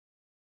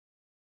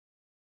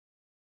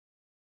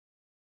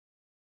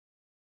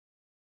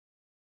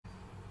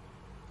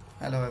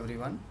Hello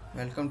everyone,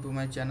 welcome to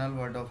my channel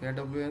World of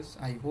AWS.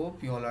 I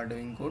hope you all are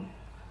doing good.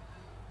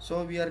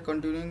 So we are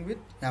continuing with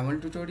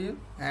YAML tutorial,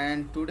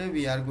 and today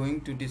we are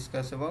going to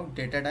discuss about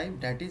data type,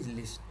 that is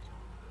list.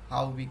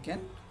 How we can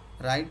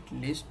write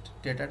list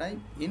data type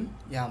in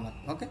YAML.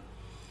 Okay,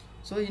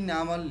 so in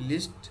YAML,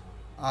 list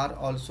are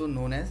also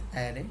known as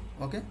array,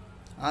 okay,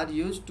 are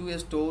used to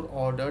store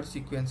ordered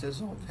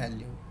sequences of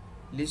value.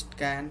 List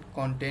can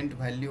contain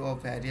value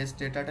of various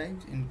data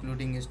types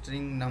including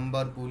string,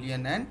 number,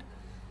 boolean, and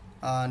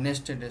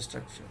nested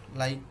structure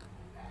like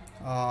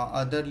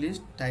other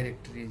list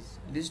directories.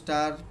 Lists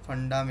are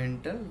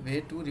fundamental way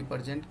to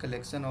represent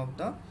collection of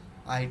the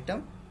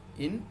item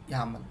in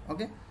YAML.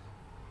 Okay,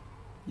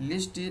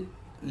 list in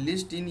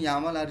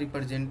YAML are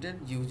represented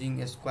using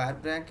a square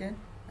bracket,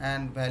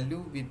 and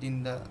value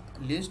within the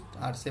list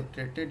are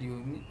separated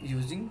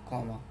using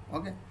comma.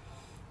 Okay,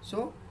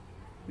 so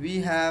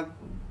we have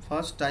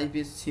first type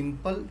is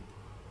simple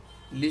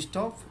list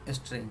of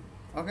string.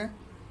 Okay,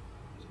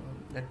 so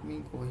let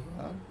me go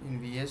here in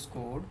VS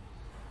Code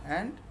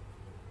and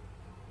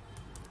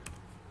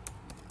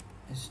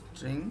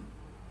string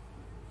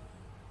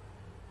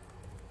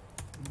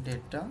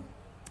data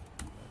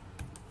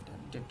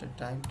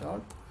type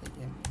dot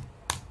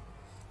YAML.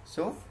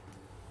 So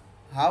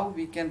how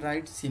we can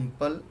write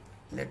simple,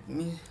 let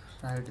me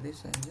write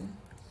this as a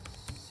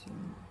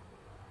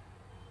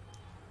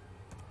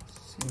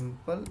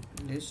simple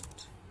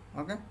list.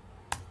 Okay,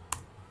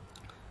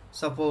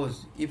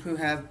 suppose if you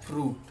have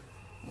fruit,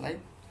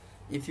 like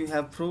if you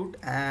have fruit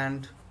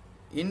and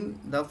in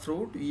the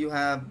fruit you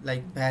have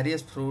like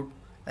various fruit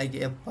like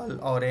apple,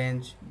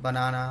 orange,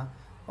 banana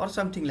or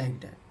something like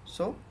that.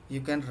 So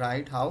you can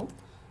write how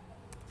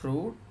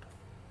fruit,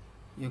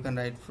 you can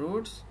write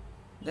fruits,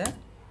 then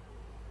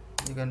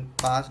you can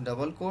pass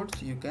double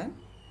quotes, you can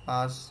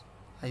pass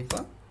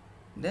hyphen,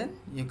 then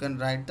you can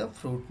write the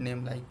fruit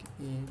name like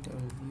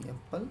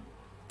apple,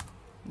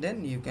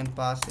 then you can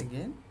pass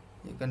again,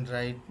 you can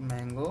write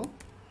mango,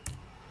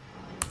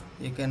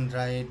 you can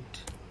write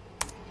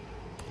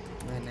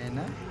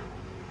banana,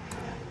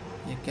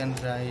 you can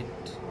write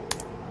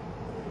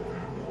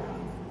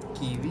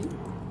kiwi,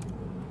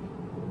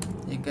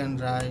 you can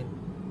write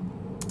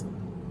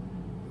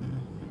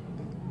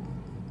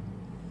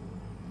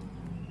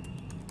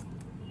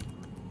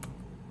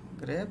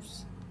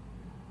grapes.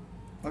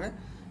 Okay,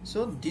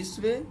 so this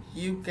way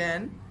you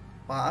can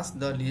pass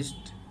the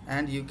list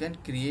and you can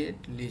create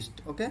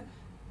list. Okay,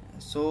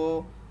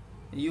 so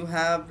you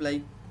have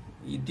like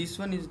this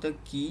one is the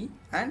key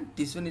and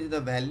this one is the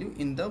value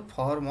in the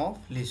form of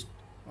list.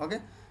 Okay,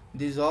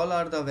 these all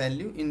are the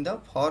value in the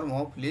form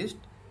of list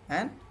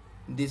and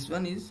this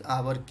one is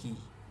our key.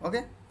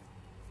 Okay,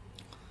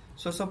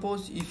 so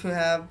suppose if you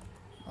have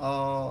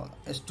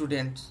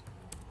students,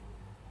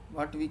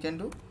 what we can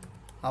do,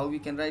 how we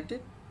can write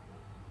it,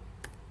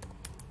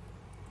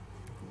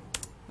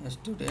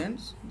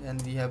 students, then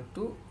we have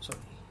to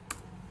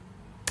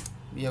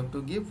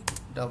give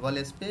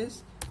double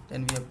space,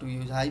 then we have to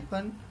use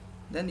hyphen,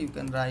 then you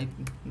can write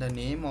the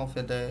name of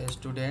the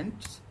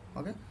students.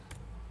 Okay,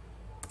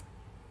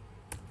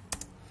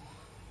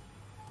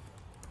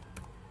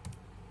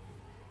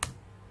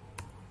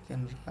 you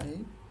can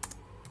write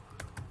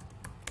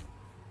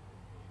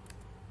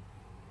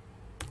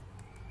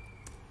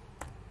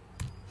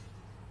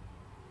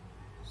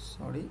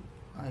sorry,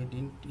 I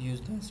didn't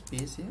use the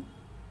space here,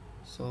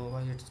 so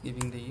why it's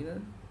giving the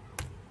error.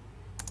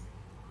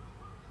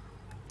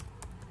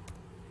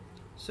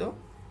 So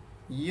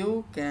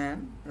you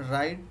can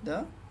write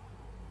the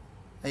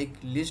like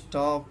list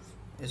of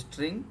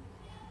string,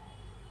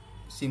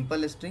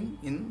 simple string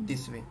in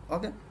this way.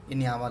 Okay, in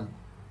YAML.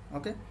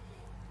 Okay,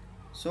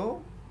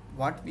 so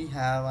what we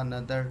have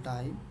another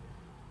type,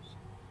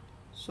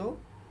 so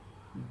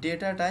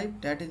data type,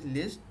 that is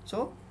list.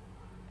 So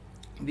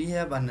we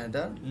have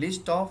another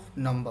list of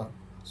number,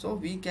 so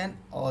we can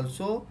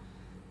also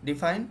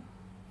define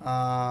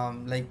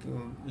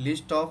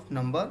list of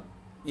number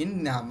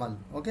in YAML.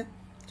 Okay,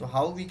 so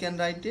how we can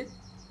write it,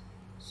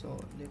 so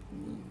let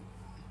me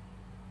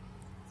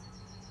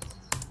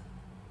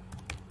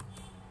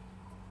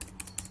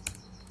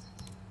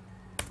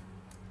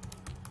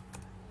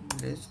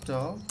list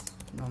of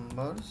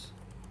numbers.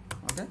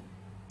 Okay,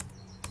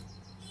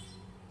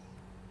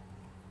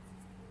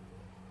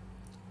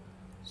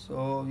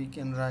 so we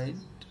can write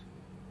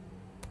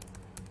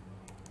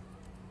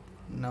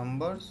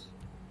numbers.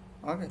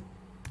 Okay,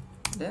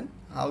 then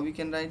how we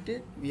can write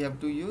it, we have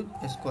to use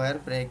a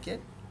square bracket,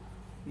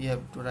 we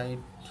have to write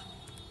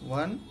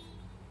 1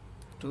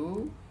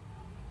 2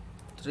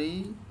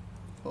 3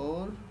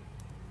 4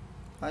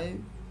 5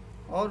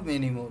 or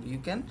many more, you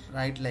can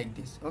write like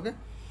this. Okay,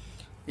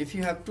 if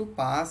you have to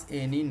pass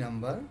any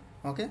number,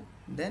 okay,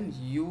 then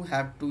you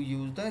have to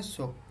use the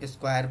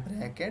square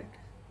bracket,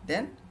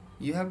 then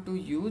you have to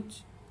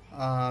use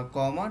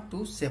comma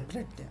to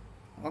separate them.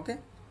 Okay,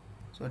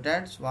 so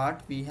that's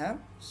what we have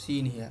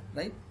seen here,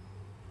 right?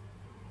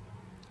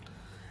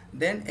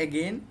 Then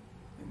again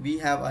we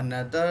have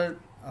another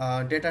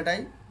data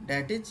type,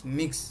 that is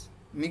mixed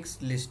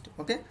list.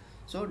 Okay,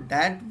 So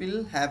that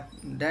will have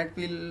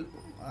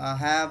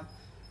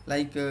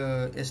like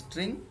a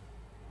string.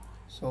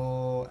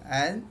 So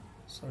and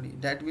sorry,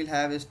 that will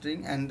have a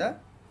string and the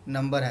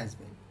number as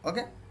well.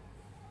 Okay,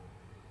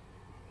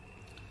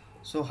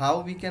 so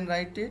how we can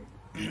write it?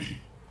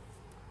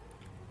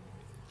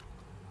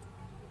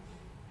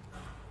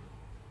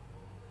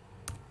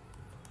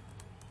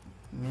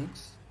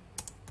 Mix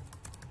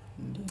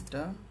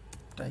data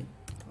type.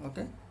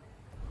 Okay,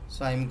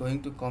 so I am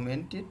going to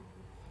comment it.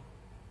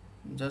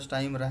 Just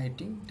I am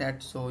writing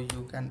that so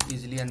you can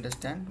easily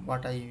understand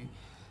what I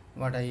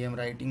am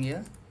writing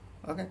here.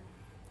 Okay,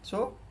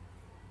 so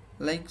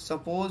like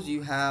suppose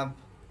you have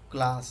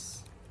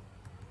class,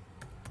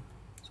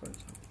 sorry,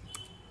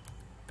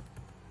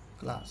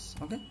 class.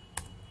 Okay,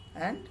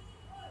 and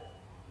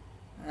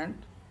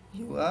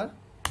you are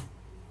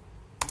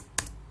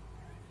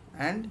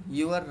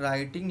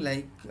writing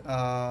like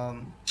a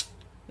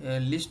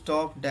list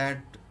of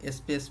that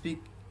specific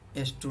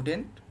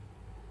student.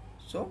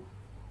 So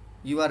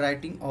you are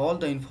writing all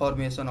the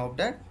information of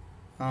that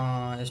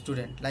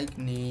student, like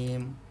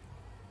name,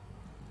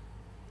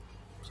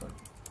 sorry.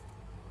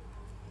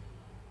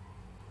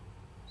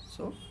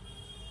 So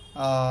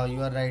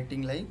you are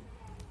writing like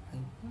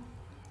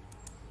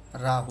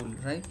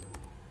Rahul, right?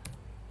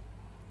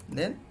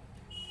 Then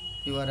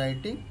you are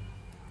writing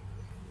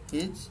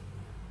his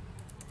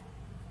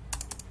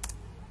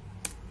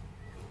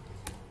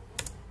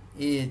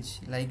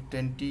age, like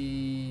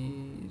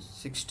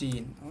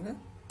 2016. Okay,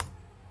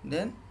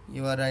 then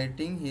you are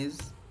writing his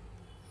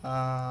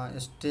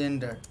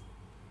standard,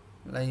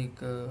 like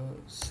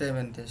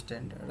 7th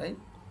standard, right?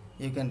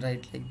 You can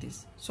write like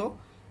this. So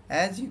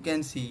as you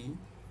can see,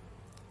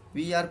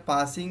 we are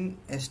passing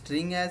a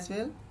string as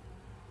well.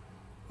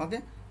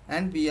 Okay,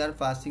 and we are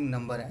passing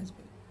number as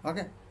well.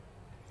 Okay,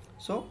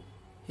 so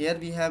here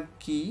we have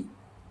key,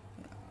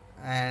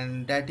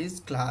 and that is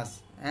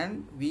class,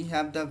 and we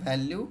have the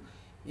value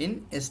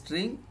in a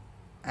string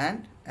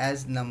and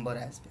as number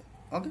as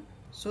well. Okay,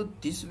 so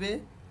this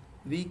way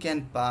we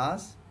can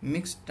pass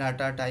mixed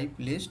data type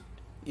list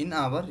in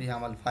our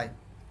YAML file.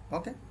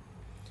 Okay,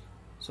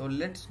 so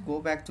let's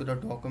go back to the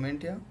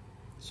document here.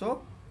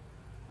 So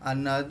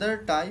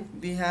another type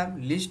we have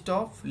list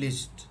of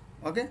list.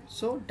 Okay,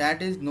 so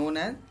that is known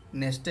as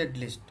nested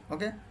list.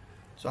 Okay,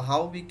 so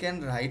how we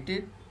can write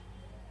it?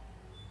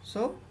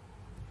 So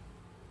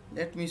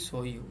let me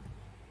show you.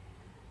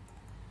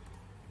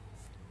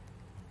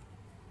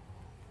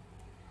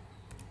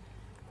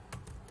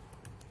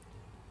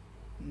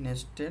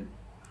 Nested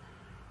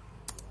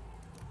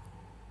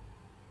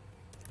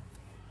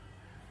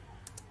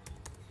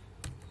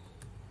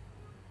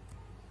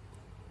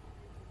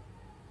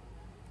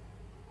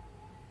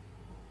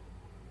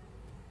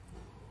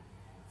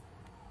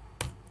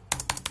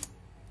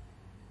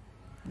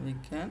we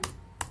can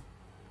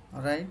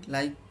write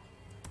like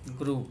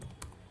group.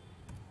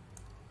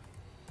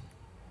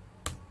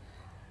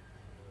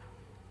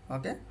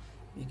 Okay,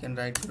 we can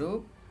write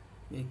group,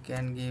 we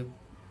can give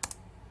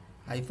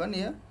hyphen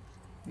here,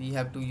 we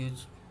have to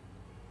use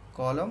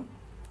column,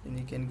 then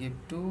we can give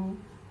 2,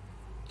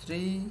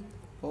 3,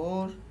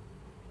 4,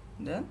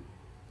 then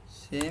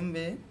same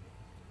way.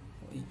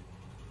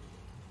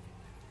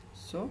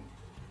 So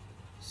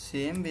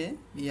same way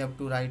we have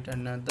to write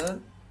another,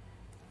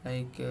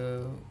 like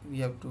we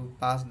have to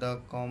pass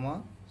the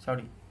comma,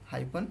 sorry,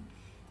 hyphen,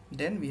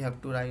 then we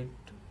have to write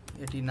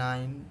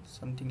 89,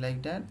 something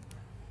like that.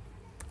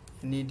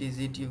 Any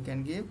digit you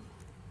can give.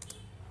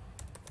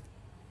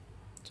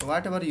 So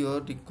whatever your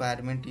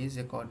requirement is,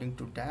 according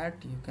to that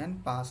you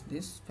can pass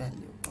this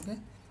value. Okay,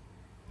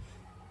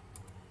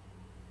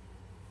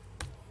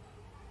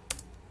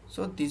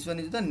 so this one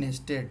is the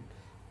nested,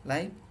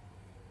 like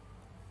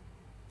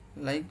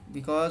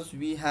because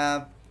we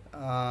have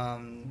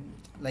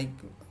like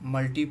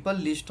multiple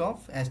list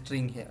of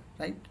string here,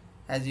 right?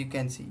 As you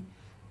can see,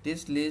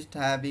 this list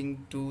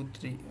having 2,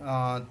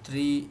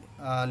 3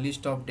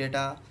 list of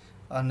data,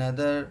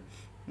 another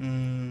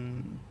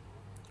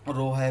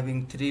row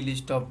having 3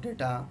 list of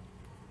data.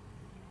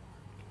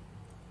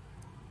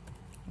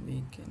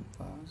 We can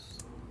pass.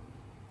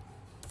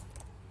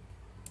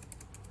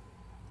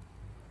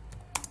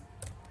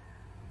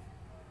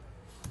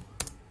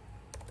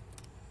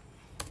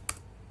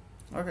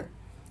 Okay,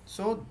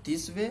 so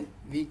this way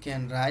we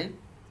can write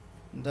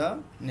the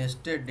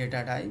nested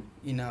data type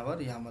in our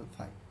YAML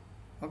file.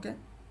 Okay,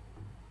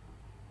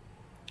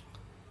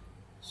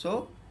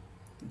 so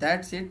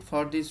that's it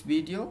for this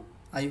video.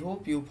 I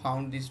hope you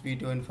found this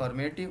video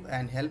informative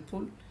and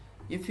helpful.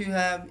 If you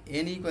have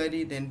any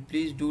query, then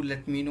please do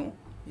let me know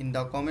in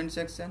the comment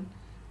section,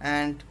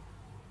 and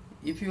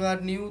if you are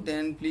new,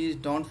 then please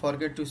don't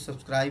forget to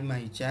subscribe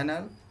my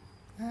channel,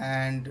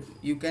 and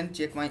you can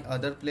check my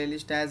other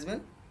playlist as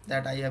well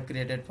that I have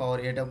created for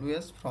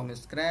AWS from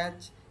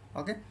scratch.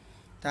 Okay,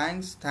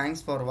 thanks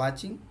for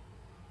watching.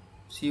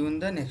 See you in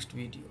the next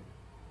video.